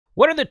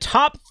What are the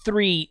top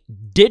 3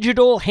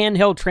 digital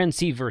handheld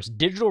transceivers,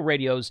 digital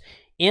radios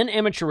in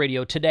amateur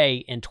radio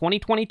today in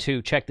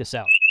 2022? Check this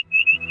out.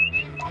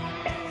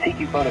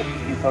 CQ Photo,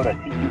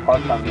 CQ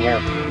Parks on the air,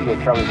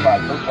 Kilo Charlie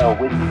 5, Hotel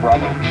Whiskey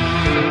Bravo.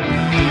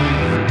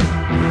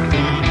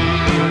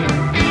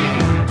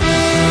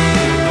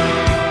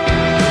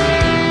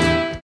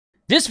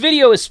 This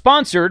video is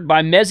sponsored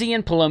by Mezzi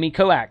and Palomi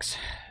Coax.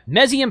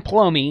 Mezzi and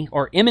Palomi,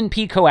 or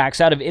M&P Coax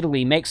out of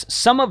Italy, makes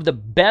some of the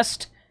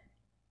best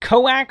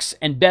coax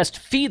and best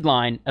feed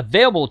line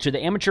available to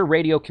the amateur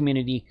radio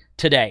community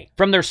today.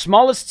 From their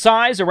smallest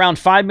size, around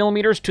 5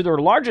 millimeters, to their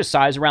largest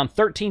size, around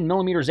 13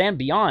 millimeters and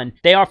beyond,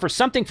 they offer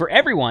something for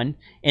everyone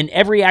in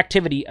every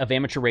activity of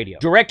amateur radio.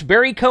 Direct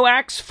berry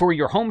coax for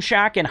your home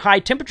shack and high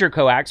temperature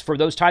coax for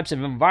those types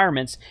of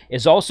environments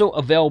is also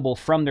available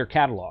from their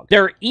catalog.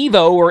 Their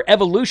Evo or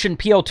Evolution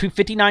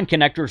PL259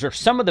 connectors are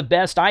some of the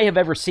best I have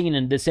ever seen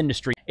in this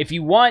industry. If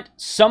you want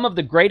some of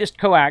the greatest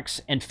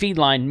coax and feed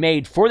line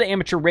made for the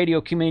amateur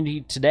radio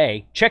community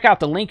today, check out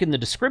the link in the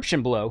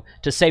description below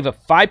to save a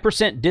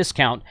 5%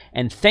 discount,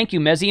 and thank you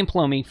Mezzi and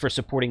Palomi for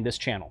supporting this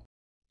channel.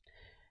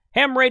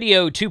 Ham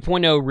Radio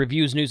 2.0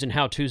 reviews, news, and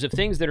how-tos of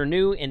things that are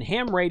new in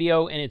ham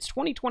radio, and it's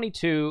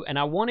 2022, and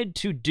I wanted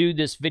to do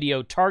this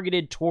video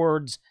targeted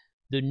towards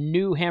the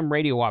new ham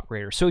radio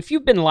operator. So if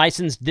you've been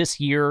licensed this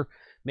year,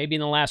 maybe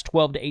in the last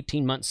 12 to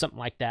 18 months, something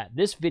like that,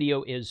 this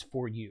video is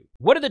for you.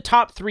 What are the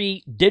top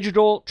 3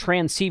 digital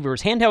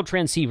transceivers, handheld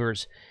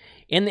transceivers,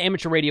 in the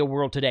amateur radio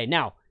world today?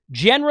 Now,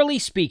 generally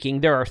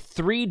speaking, there are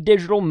 3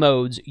 digital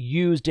modes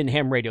used in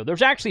ham radio.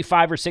 There's actually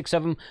 5 or 6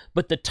 of them,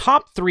 but the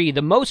top 3,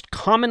 the most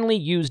commonly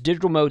used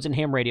digital modes in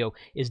ham radio,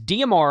 is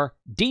DMR,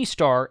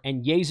 DSTAR,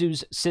 and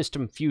Yaesu's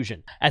System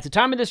Fusion. At the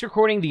time of this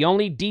recording, the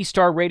only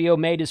DSTAR radio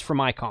made is from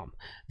ICOM.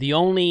 The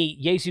only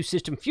Yaesu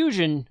System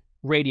Fusion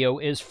radio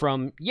is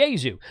from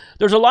Yaesu.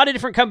 There's a lot of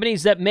different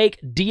companies that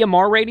make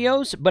DMR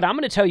radios, but I'm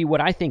going to tell you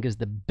what I think is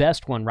the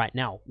best one right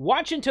now.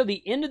 Watch until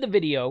the end of the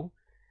video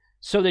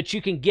so that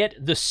you can get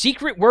the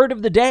secret word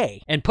of the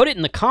day and put it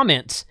in the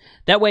comments.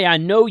 That way I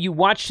know you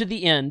watched to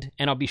the end,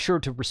 and I'll be sure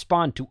to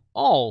respond to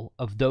all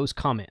of those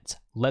comments.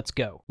 Let's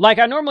go. Like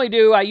I normally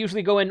do, I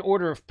usually go in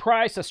order of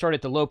price. I start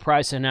at the low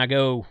price and I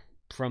go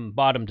from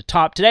bottom to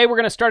top. Today we're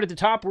going to start at the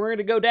top. We're going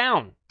to go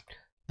down.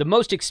 The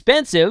most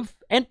expensive,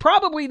 and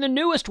probably the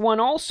newest one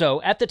also,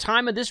 at the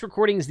time of this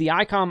recording, is the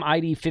ICOM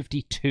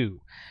ID52.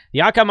 The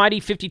ICOM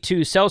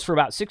ID52 sells for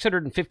about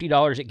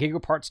 $650 at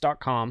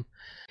gigaparts.com.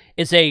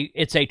 It's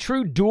a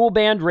true dual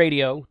band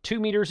radio, 2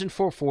 meters and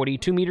 440,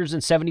 2 meters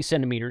and 70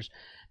 centimeters,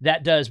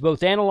 that does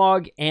both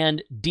analog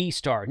and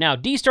DSTAR. Now,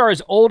 DSTAR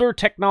is older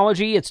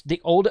technology. It's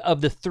the old of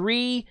the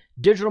 3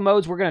 digital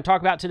modes we're going to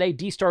talk about today.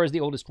 DSTAR is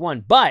the oldest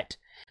one, but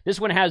this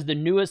one has the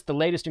newest, the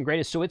latest, and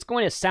greatest, so it's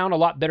going to sound a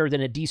lot better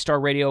than a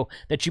DSTAR radio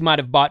that you might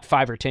have bought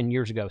 5 or 10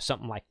 years ago,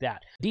 something like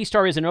that.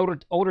 DSTAR is an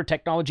older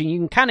technology, and you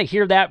can kind of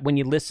hear that when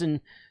you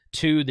listen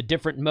to the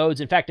different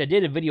modes. In fact, I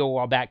did a video a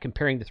while back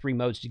comparing the 3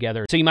 modes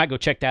together, so you might go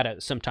check that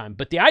out sometime.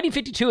 But the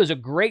ID52 is a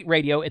great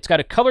radio. It's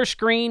got a color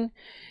screen.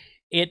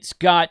 It's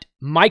got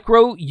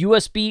micro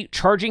USB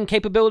charging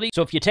capability.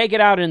 So if you take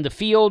it out in the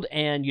field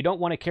and you don't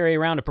want to carry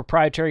around a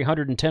proprietary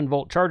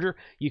 110-volt charger,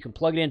 you can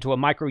plug it into a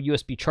micro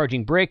USB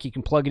charging brick. You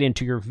can plug it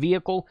into your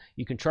vehicle.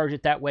 You can charge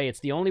it that way. It's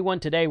the only one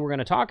today we're going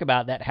to talk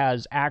about that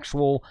has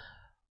actual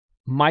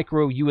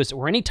micro USB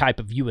or any type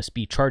of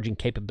USB charging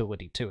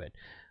capability to it.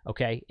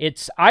 Okay,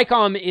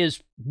 ICOM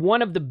is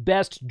one of the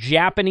best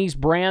Japanese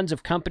brands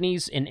of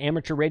companies in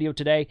amateur radio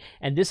today,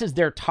 and this is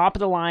their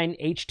top-of-the-line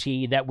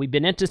HT that we've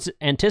been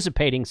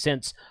anticipating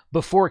since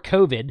before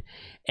COVID,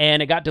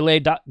 and it got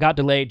delayed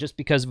just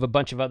because of a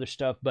bunch of other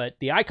stuff, but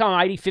the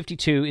ICOM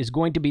ID52 is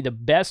going to be the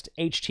best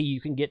HT you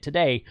can get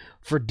today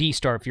for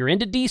DSTAR. If you're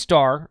into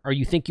DSTAR, or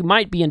you think you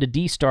might be into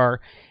DSTAR,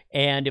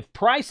 and if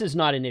price is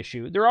not an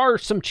issue, there are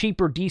some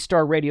cheaper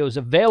DSTAR radios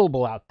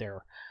available out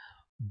there.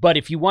 But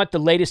if you want the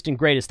latest and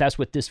greatest, that's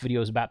what this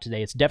video is about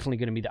today. It's definitely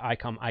going to be the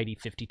ICOM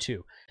ID52.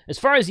 As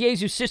far as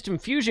Yaesu System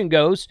Fusion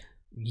goes,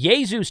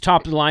 Yaesu's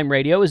top-of-the-line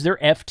radio is their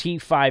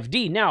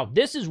FT5D. Now,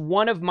 this is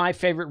one of my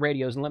favorite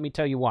radios, and let me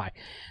tell you why.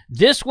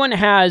 This one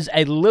has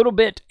a little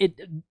bit... the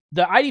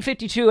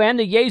ID52 and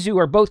the Yaesu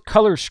are both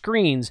color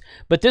screens,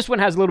 but this one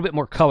has a little bit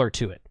more color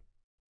to it.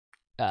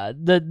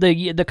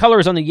 The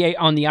colors on the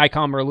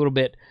ICOM are a little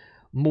bit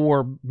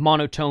more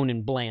monotone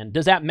and bland.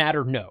 Does that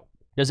matter? No.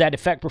 Does that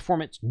affect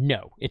performance?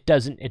 No, it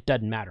doesn't. It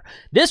doesn't matter.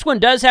 This one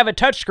does have a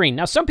touchscreen.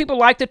 Now, some people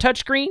like the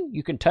touchscreen.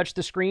 You can touch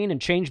the screen and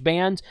change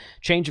bands,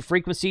 change the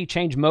frequency,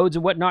 change modes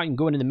and whatnot. You can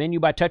go into the menu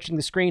by touching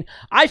the screen.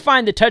 I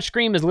find the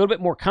touchscreen is a little bit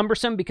more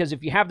cumbersome because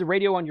if you have the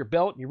radio on your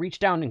belt and you reach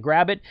down and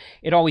grab it,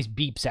 it always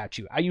beeps at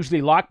you. I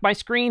usually lock my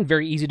screen.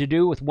 Very easy to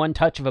do with one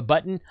touch of a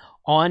button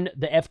on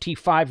the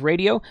FT5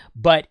 radio,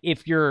 but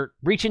if you're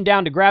reaching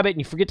down to grab it and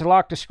you forget to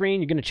lock the screen,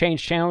 you're going to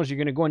change channels, you're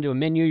going to go into a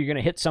menu, you're going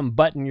to hit some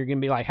button, you're going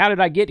to be like, how did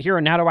I get here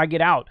and how do I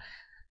get out?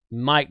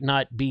 Might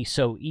not be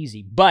so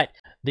easy, but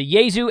The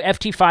Yaesu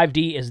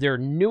FT5D is their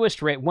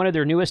newest one of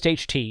their newest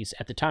HTs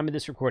at the time of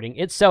this recording.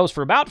 It sells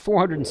for about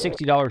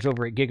 $460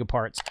 over at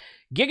Gigaparts.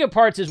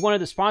 Gigaparts is one of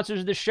the sponsors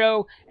of the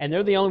show, and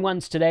they're the only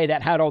ones today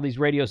that had all these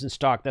radios in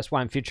stock. That's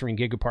why I'm featuring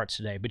Gigaparts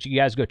today, but you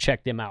guys go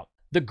check them out.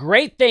 The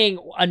great thing,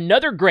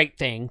 another great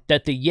thing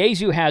that the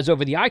Yaesu has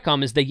over the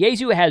ICOM is the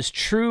Yaesu has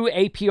true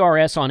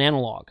APRS on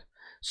analog.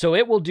 So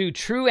it will do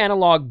true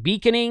analog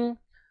beaconing,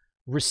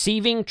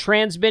 receiving,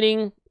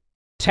 transmitting,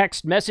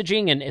 text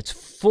messaging, and it's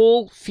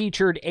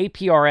full-featured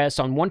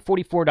APRS on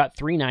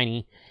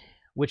 144.390,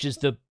 which is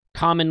the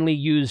commonly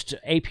used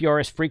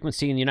APRS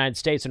frequency in the United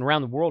States and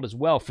around the world as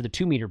well for the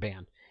 2-meter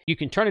band. You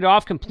can turn it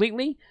off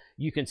completely.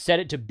 You can set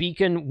it to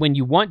beacon when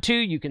you want to.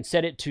 You can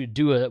set it to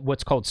do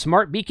what's called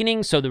smart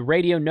beaconing, so the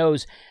radio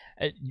knows.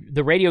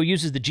 The radio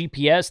uses the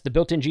GPS, the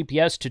built-in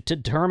GPS, to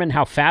determine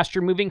how fast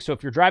you're moving. So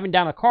if you're driving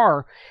down a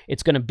car,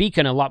 it's going to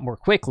beacon a lot more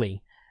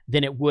quickly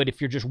than it would if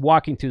you're just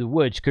walking through the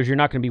woods, because you're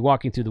not going to be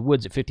walking through the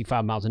woods at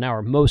 55 miles an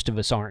hour. Most of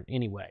us aren't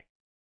anyway.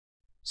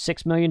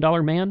 $6 million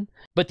man?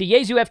 But the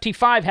Yaesu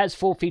FT5 has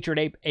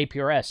full-featured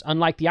APRS,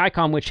 unlike the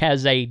ICOM, which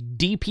has a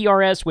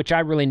DPRS, which I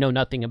really know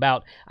nothing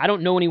about. I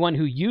don't know anyone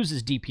who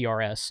uses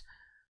DPRS,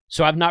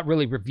 so I've not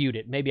really reviewed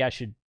it. Maybe I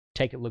should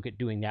take a look at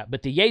doing that.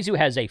 But the Yaesu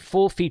has a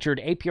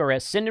full-featured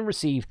APRS, send and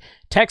receive,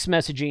 text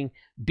messaging,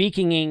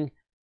 beaconing,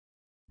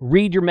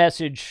 read your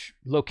message,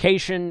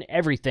 location,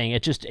 everything.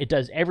 It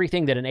does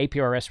everything that an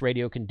APRS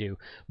radio can do.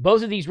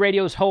 Both of these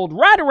radios hold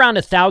right around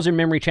 1,000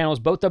 memory channels.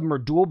 Both of them are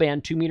dual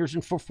band, 2 meters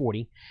and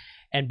 440.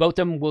 And both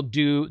of them will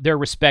do their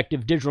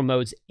respective digital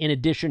modes in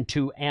addition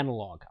to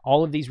analog.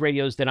 All of these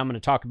radios that I'm going to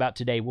talk about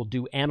today will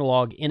do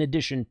analog in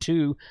addition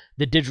to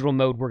the digital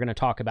mode we're going to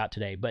talk about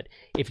today. But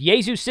if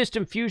Yaesu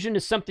System Fusion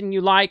is something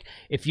you like,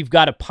 if you've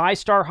got a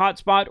Pi-Star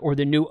hotspot or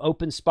the new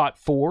OpenSpot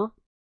 4,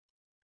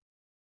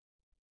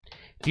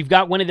 if you've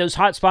got one of those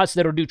hotspots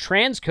that'll do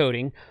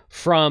transcoding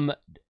from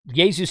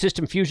Yaesu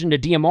System Fusion to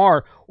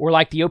DMR, or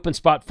like the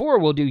OpenSpot 4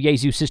 will do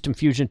Yaesu System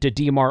Fusion to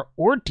DMR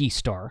or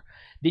DSTAR,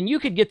 then you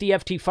could get the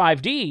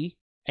FT5D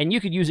and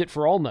you could use it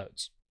for all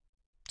modes.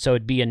 So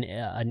it'd be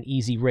an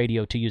easy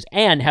radio to use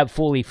and have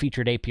fully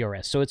featured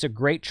APRS. So it's a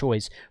great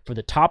choice for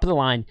the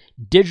top-of-the-line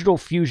Digital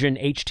Fusion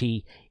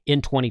HT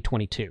in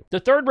 2022. The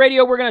third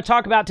radio we're going to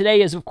talk about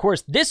today is, of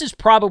course, this is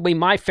probably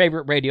my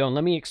favorite radio, and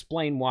let me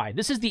explain why.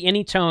 This is the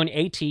Anytone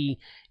AT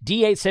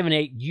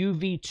D878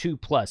 UV2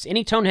 Plus.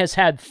 Anytone has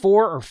had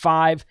 4 or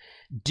 5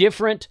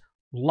 different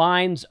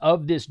lines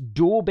of this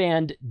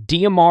dual-band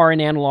DMR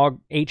and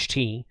analog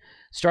HT.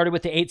 Started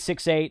with the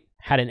 868,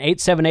 had an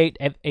 878,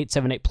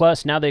 878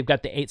 Plus. Now they've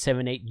got the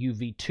 878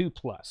 UV2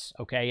 Plus,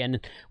 okay? And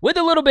with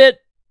a little bit,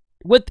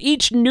 with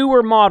each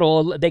newer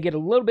model, they get a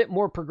little bit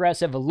more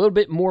progressive, a little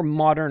bit more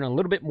modern, a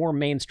little bit more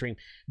mainstream.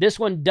 This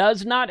one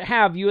does not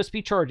have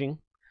USB charging,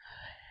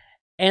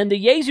 and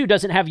the Yaesu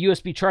doesn't have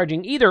USB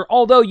charging either,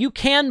 although you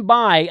can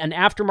buy an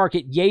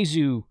aftermarket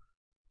Yaesu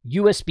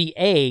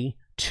USB-A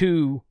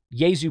to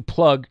Yaesu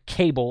plug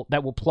cable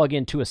that will plug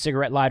into a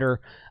cigarette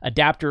lighter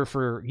adapter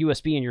for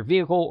USB in your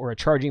vehicle or a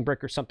charging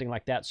brick or something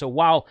like that. So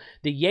while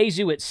the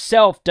Yaesu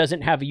itself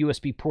doesn't have a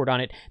USB port on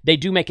it, they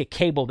do make a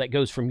cable that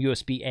goes from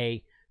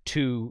USB-A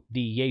to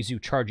the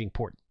Yaesu charging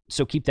port.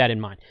 So keep that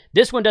in mind.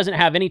 This one doesn't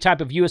have any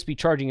type of USB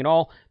charging at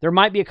all. There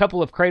might be a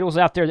couple of cradles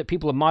out there that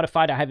people have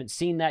modified. I haven't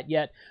seen that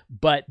yet,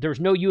 but there's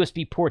no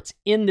USB ports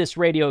in this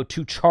radio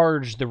to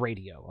charge the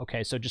radio.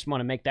 Okay, so just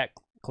want to make that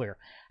clear.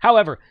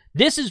 However,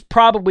 this is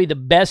probably the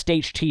best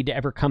HT to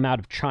ever come out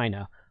of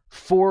China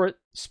for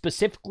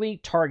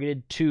specifically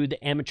targeted to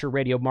the amateur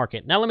radio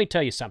market. Now, let me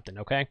tell you something,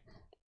 okay?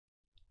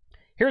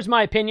 Here's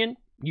my opinion.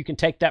 You can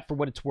take that for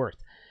what it's worth.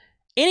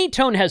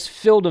 Anytone has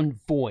filled a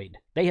void.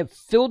 They have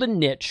filled a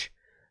niche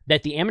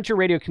that the amateur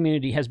radio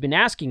community has been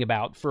asking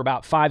about for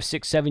about 5,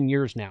 6, 7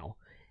 years now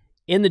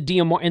in the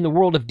DMR, in the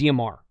world of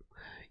DMR.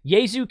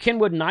 Yaesu,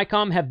 Kenwood, and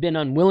ICOM have been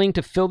unwilling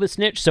to fill this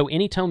niche, so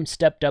Anytone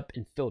stepped up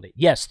and filled it.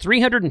 Yes,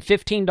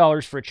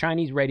 $315 for a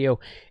Chinese radio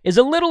is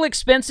a little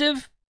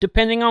expensive,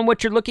 depending on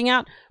what you're looking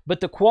at,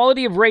 but the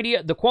quality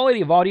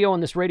of audio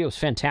on this radio is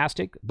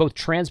fantastic, both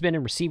transmit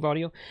and receive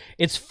audio.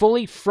 It's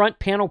fully front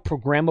panel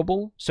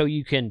programmable, so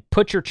you can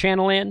put your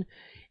channel in,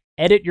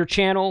 edit your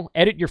channel,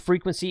 edit your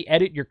frequency,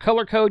 edit your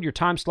color code, your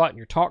time slot, and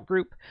your talk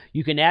group.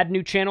 You can add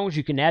new channels.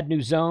 You can add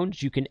new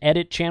zones. You can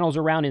edit channels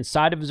around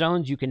inside of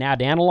zones. You can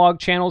add analog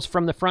channels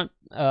from the front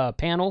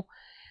panel.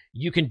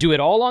 You can do it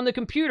all on the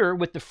computer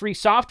with the free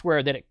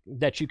software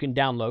that you can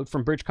download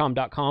from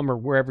bridgecom.com or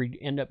wherever you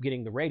end up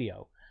getting the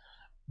radio.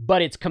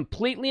 But it's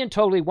completely and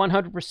totally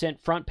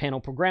 100% front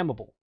panel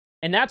programmable.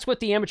 And that's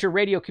what the amateur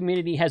radio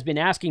community has been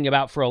asking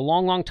about for a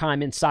long, long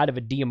time inside of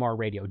a DMR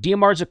radio.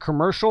 DMR is a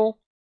commercial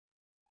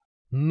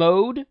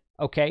mode,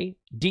 okay?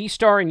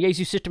 DSTAR and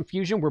Yaesu System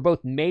Fusion were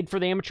both made for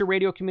the amateur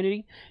radio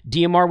community.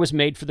 DMR was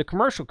made for the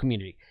commercial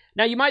community.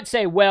 Now, you might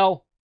say,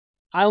 well,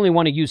 I only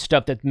want to use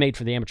stuff that's made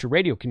for the amateur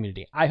radio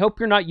community. I hope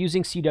you're not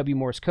using CW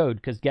Morse code,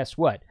 because guess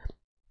what?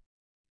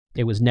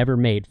 It was never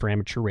made for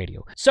amateur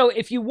radio. So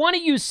if you want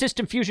to use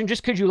System Fusion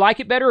just because you like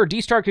it better, or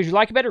DSTAR because you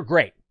like it better,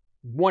 great.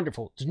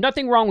 Wonderful. There's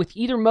nothing wrong with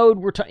either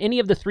mode, any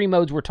of the three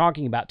modes we're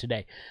talking about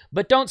today.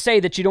 But don't say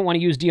that you don't want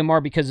to use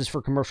DMR because it's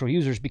for commercial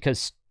users,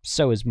 because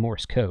so is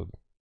Morse code.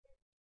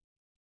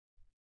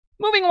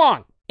 Moving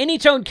along.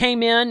 Anytone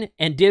came in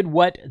and did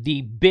what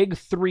the big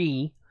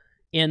three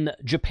in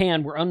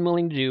Japan were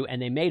unwilling to do,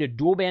 and they made a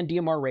dual-band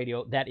DMR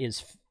radio that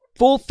is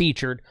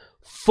full-featured,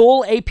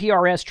 full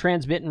APRS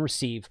transmit and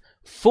receive,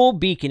 full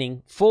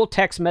beaconing, full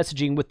text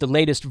messaging with the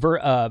latest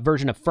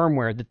version of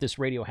firmware that this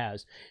radio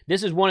has.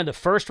 This is one of the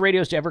first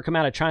radios to ever come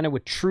out of China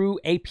with true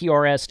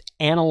APRS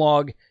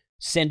analog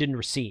send and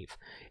receive.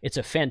 It's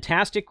a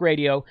fantastic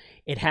radio.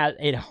 It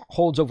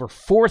holds over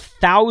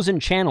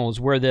 4,000 channels,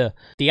 where the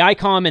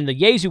ICOM and the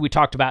Yaesu we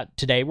talked about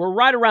today were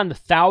right around the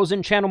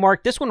 1,000 channel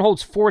mark. This one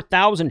holds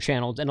 4,000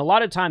 channels, and a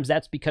lot of times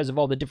that's because of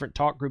all the different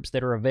talk groups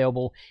that are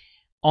available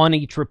on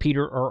each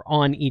repeater or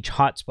on each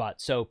hotspot.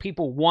 So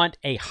people want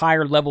a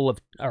higher level of,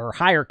 or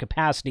higher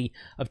capacity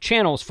of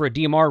channels for a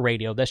DMR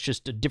radio. That's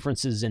just the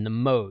differences in the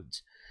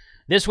modes.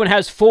 This one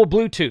has full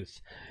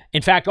Bluetooth.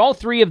 In fact, all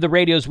three of the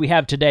radios we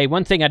have today,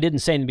 one thing I didn't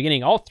say in the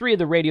beginning, all three of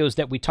the radios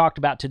that we talked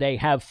about today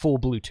have full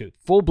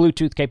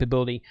Bluetooth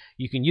capability.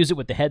 You can use it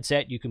with the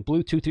headset. You can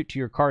Bluetooth it to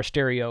your car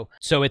stereo.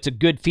 So it's a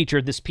good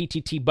feature. This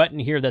PTT button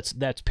here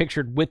that's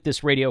pictured with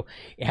this radio,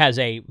 it has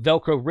a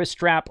Velcro wrist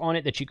strap on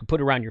it that you can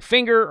put around your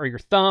finger or your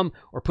thumb,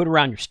 or put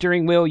around your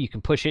steering wheel. You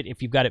can push it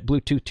if you've got it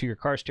Bluetooth to your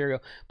car stereo.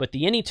 But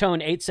the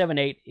Anytone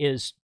 878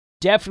 is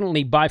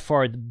definitely by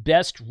far the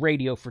best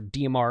radio for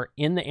DMR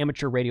in the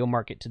amateur radio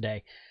market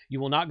today. You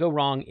will not go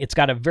wrong. It's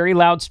got a very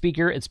loud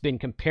speaker. It's been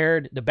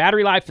compared, the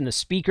battery life and the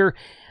speaker,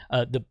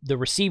 the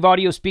receive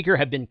audio speaker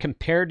have been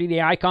compared to the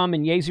ICOM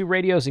and Yaesu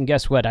radios, and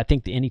guess what? I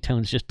think the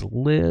Anytone is just a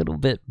little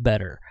bit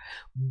better.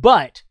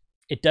 But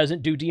it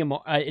doesn't do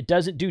DMR, it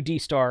doesn't do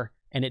DSTAR,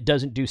 and it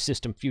doesn't do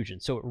system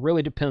fusion. So it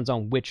really depends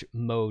on which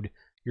mode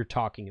you're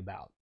talking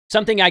about.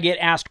 Something I get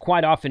asked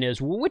quite often is,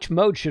 well, which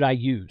mode should I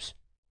use?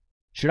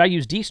 Should I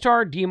use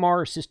DSTAR,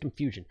 DMR, or System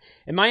Fusion?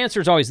 And my answer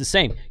is always the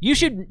same. You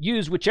should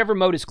use whichever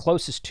mode is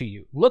closest to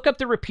you. Look up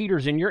the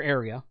repeaters in your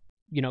area.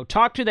 You know,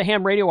 talk to the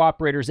ham radio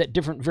operators at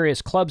different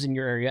various clubs in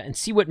your area and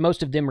see what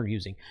most of them are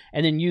using,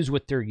 and then use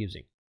what they're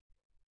using.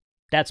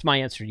 That's my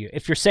answer to you.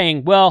 If you're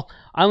saying, well,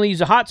 I only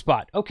use a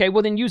hotspot, okay,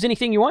 well then use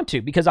anything you want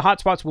to, because the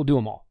hotspots will do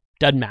them all.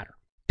 Doesn't matter.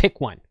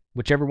 Pick one,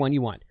 whichever one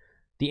you want.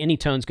 The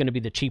Anytone's going to be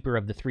the cheaper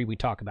of the three we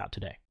talk about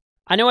today.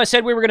 I know I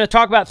said we were going to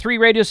talk about three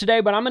radios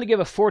today, but I'm going to give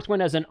a fourth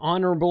one as an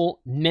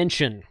honorable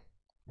mention.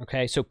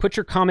 Okay, so put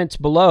your comments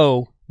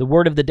below. The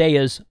word of the day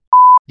is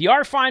the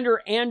RFinder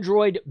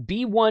Android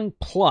B1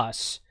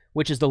 Plus,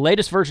 which is the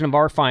latest version of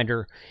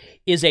RFinder,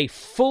 is a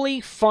fully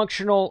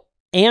functional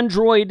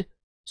Android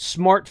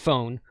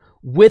smartphone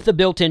with a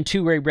built-in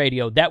two-way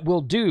radio that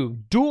will do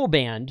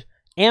dual-band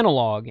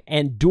analog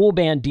and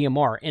dual-band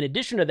DMR. In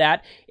addition to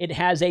that, it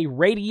has a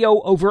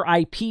radio over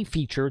IP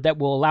feature that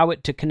will allow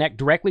it to connect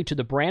directly to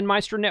the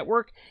Brandmeister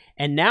network.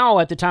 And now,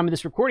 at the time of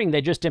this recording,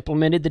 they just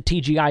implemented the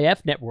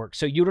TGIF network.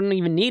 So you don't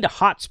even need a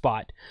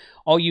hotspot.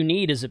 All you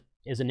need is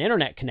an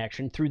internet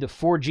connection through the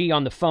 4G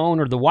on the phone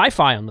or the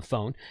Wi-Fi on the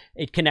phone.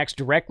 It connects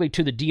directly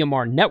to the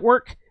DMR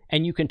network,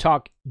 and you can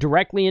talk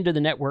directly into the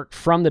network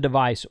from the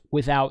device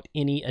without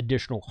any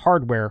additional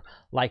hardware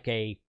like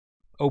a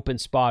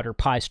OpenSpot or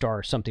Pi-Star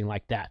or something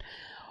like that.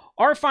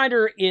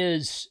 RFinder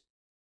is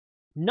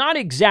not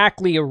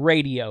exactly a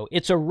radio.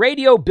 It's a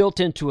radio built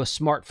into a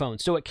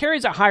smartphone. So it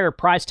carries a higher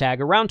price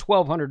tag, around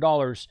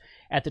 $1,200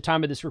 at the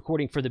time of this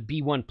recording for the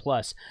B1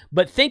 Plus.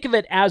 But think of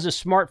it as a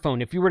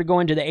smartphone. If you were to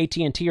go into the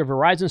AT&T or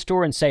Verizon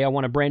store and say, I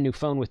want a brand new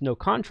phone with no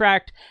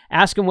contract,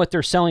 ask them what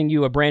they're selling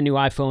you a brand new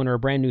iPhone or a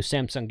brand new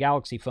Samsung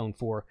Galaxy phone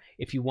for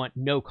if you want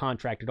no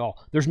contract at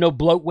all. There's no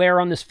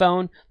bloatware on this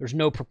phone. There's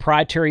no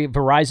proprietary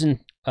Verizon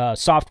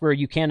software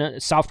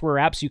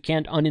apps you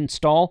can't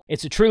uninstall.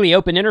 It's a truly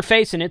open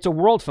interface, and it's a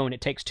world phone. It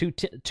takes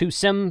two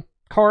SIM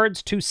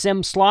cards, two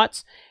SIM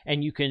slots,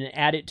 and you can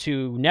add it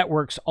to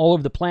networks all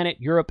over the planet: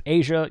 Europe,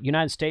 Asia,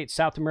 United States,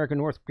 South America,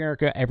 North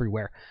America,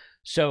 everywhere.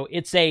 So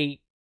it's a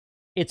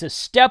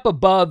step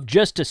above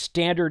just a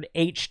standard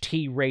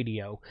HT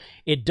radio.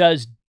 It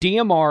does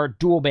DMR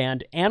dual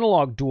band,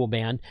 analog dual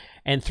band,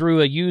 and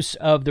through a use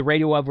of the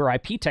radio over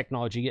IP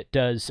technology, it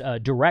does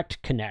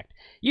direct connect.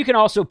 You can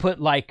also put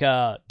like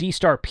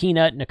DSTAR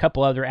Peanut and a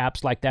couple other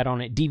apps like that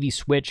on it, DV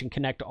Switch, and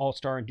connect to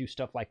All-Star and do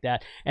stuff like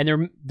that.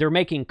 And they're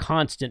making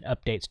constant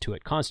updates to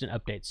it, constant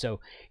updates. So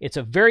it's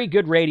a very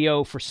good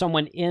radio for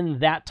someone in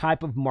that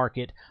type of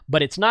market,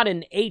 but it's not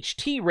an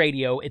HT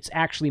radio. It's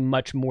actually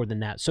much more than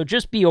that. So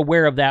just be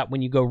aware of that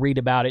when you go read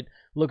about it,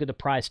 look at the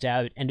price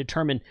tag, and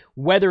determine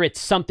whether it's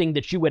something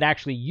that you would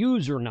actually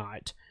use or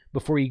not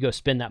before you go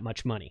spend that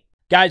much money.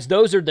 Guys,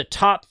 those are the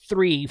top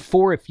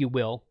four, if you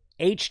will,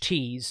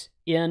 HTs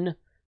in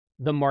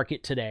the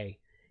market today.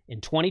 In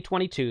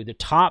 2022, the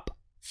top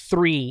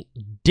 3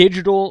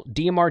 digital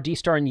DMR,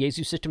 DSTAR, and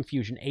Yaesu System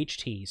Fusion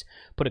HTs.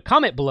 Put a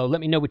comment below.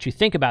 Let me know what you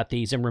think about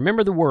these. And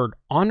remember the word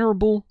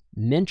honorable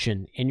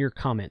mention in your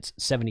comments.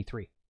 73.